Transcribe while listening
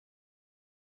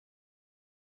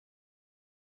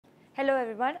Hello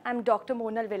everyone, I am Dr.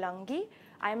 Monal Velangi.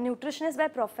 I am nutritionist by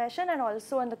profession and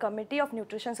also on the committee of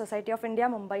Nutrition Society of India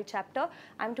Mumbai chapter.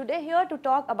 I am today here to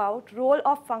talk about role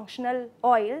of functional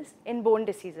oils in bone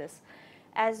diseases.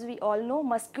 As we all know,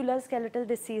 musculoskeletal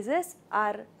diseases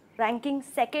are ranking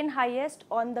second highest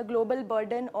on the global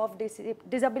burden of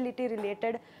disability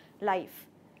related life.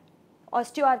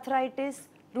 Osteoarthritis,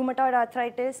 rheumatoid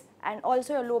arthritis and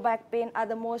also your low back pain are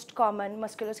the most common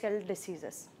musculoskeletal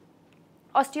diseases.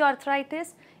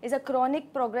 Osteoarthritis is a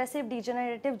chronic progressive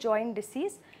degenerative joint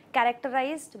disease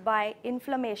characterized by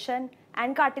inflammation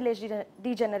and cartilage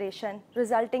degeneration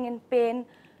resulting in pain,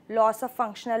 loss of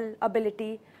functional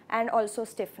ability and also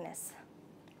stiffness.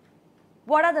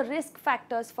 What are the risk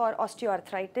factors for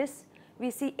osteoarthritis?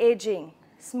 We see aging,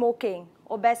 smoking,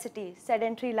 obesity,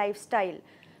 sedentary lifestyle,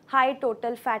 high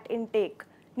total fat intake,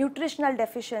 nutritional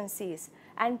deficiencies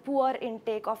and poor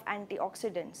intake of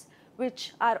antioxidants,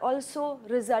 which are also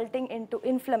resulting into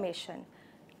inflammation.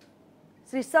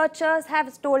 Researchers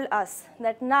have told us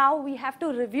that now we have to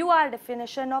review our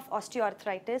definition of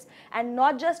osteoarthritis and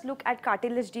not just look at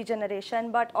cartilage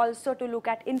degeneration but also to look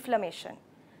at inflammation.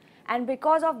 And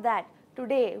because of that,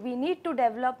 today we need to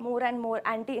develop more and more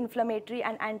anti-inflammatory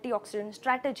and antioxidant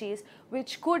strategies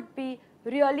which could be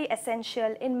really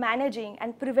essential in managing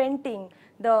and preventing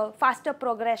the faster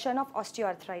progression of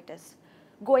osteoarthritis.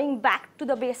 Going back to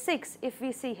the basics, if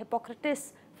we see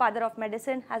Hippocrates, father of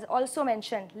medicine, has also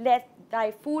mentioned, let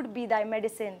thy food be thy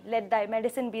medicine, let thy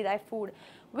medicine be thy food.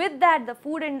 With that, the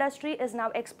food industry is now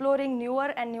exploring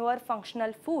newer and newer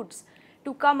functional foods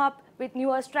to come up with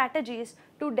newer strategies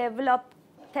to develop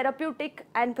therapeutic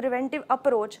and preventive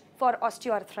approach for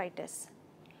osteoarthritis.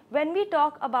 When we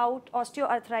talk about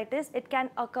osteoarthritis, it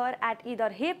can occur at either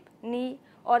hip, knee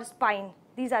or spine.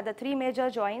 These are the three major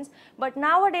joints. But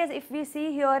nowadays, if we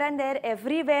see here and there,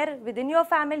 everywhere within your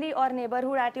family or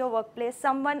neighborhood at your workplace,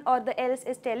 someone or the else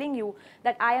is telling you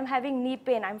that I am having knee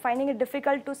pain, I am finding it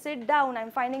difficult to sit down, I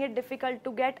am finding it difficult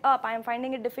to get up, I am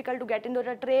finding it difficult to get into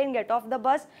the train, get off the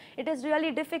bus. It is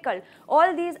really difficult.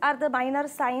 All these are the minor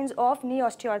signs of knee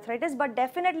osteoarthritis, but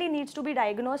definitely needs to be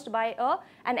diagnosed by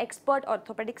an expert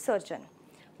orthopedic surgeon.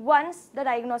 Once the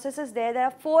diagnosis is there, there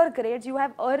are 4 grades. You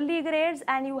have early grades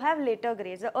and you have later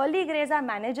grades. The early grades are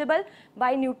manageable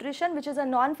by nutrition, which is a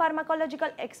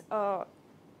non-pharmacological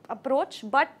approach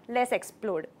but less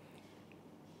explored.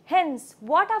 Hence,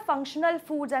 what are functional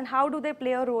foods and how do they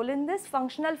play a role in this?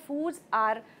 Functional foods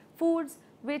are foods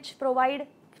which provide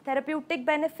therapeutic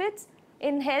benefits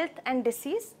in health and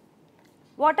disease.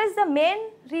 What is the main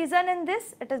reason in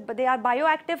this? They are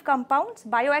bioactive compounds.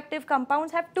 Bioactive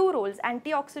compounds have 2 roles,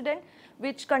 antioxidant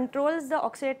which controls the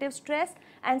oxidative stress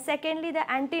and secondly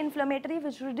the anti-inflammatory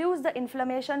which reduce the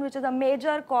inflammation, which is a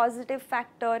major causative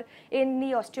factor in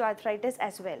knee osteoarthritis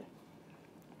as well.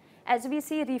 As we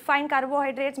see, refined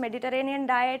carbohydrates, Mediterranean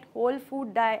diet, whole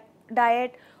food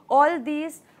diet, all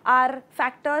these are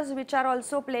factors which are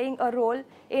also playing a role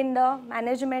in the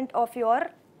management of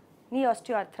your knee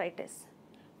osteoarthritis.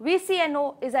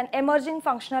 VCNO is an emerging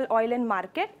functional oil in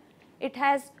market. It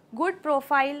has good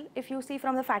profile if you see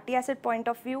from the fatty acid point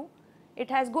of view. It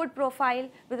has good profile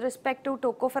with respect to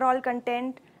tocopherol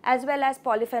content as well as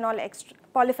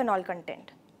polyphenol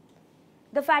content.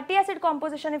 The fatty acid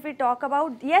composition, if we talk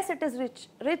about, yes, it is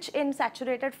rich in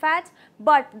saturated fats,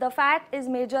 but the fat is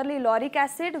majorly lauric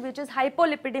acid which is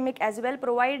hypolipidemic as well,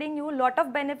 providing you a lot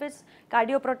of benefits: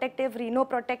 cardioprotective,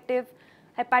 renoprotective,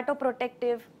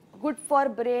 hepatoprotective, good for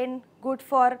brain, good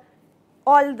for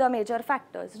all the major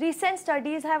factors. Recent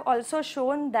studies have also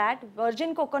shown that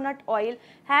virgin coconut oil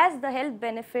has the health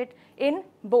benefit in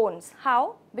bones.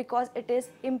 How? Because it is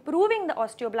improving the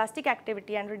osteoblastic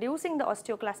activity and reducing the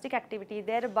osteoclastic activity,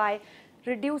 thereby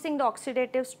reducing the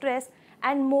oxidative stress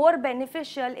and more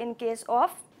beneficial in case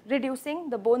of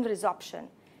reducing the bone resorption.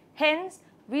 Hence,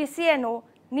 VCNO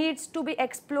needs to be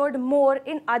explored more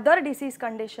in other disease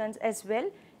conditions as well.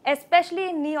 Especially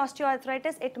in knee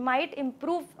osteoarthritis, it might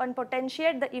improve and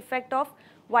potentiate the effect of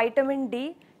vitamin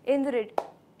D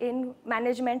in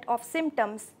management of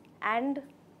symptoms and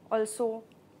also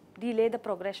delay the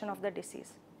progression of the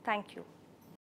disease. Thank you.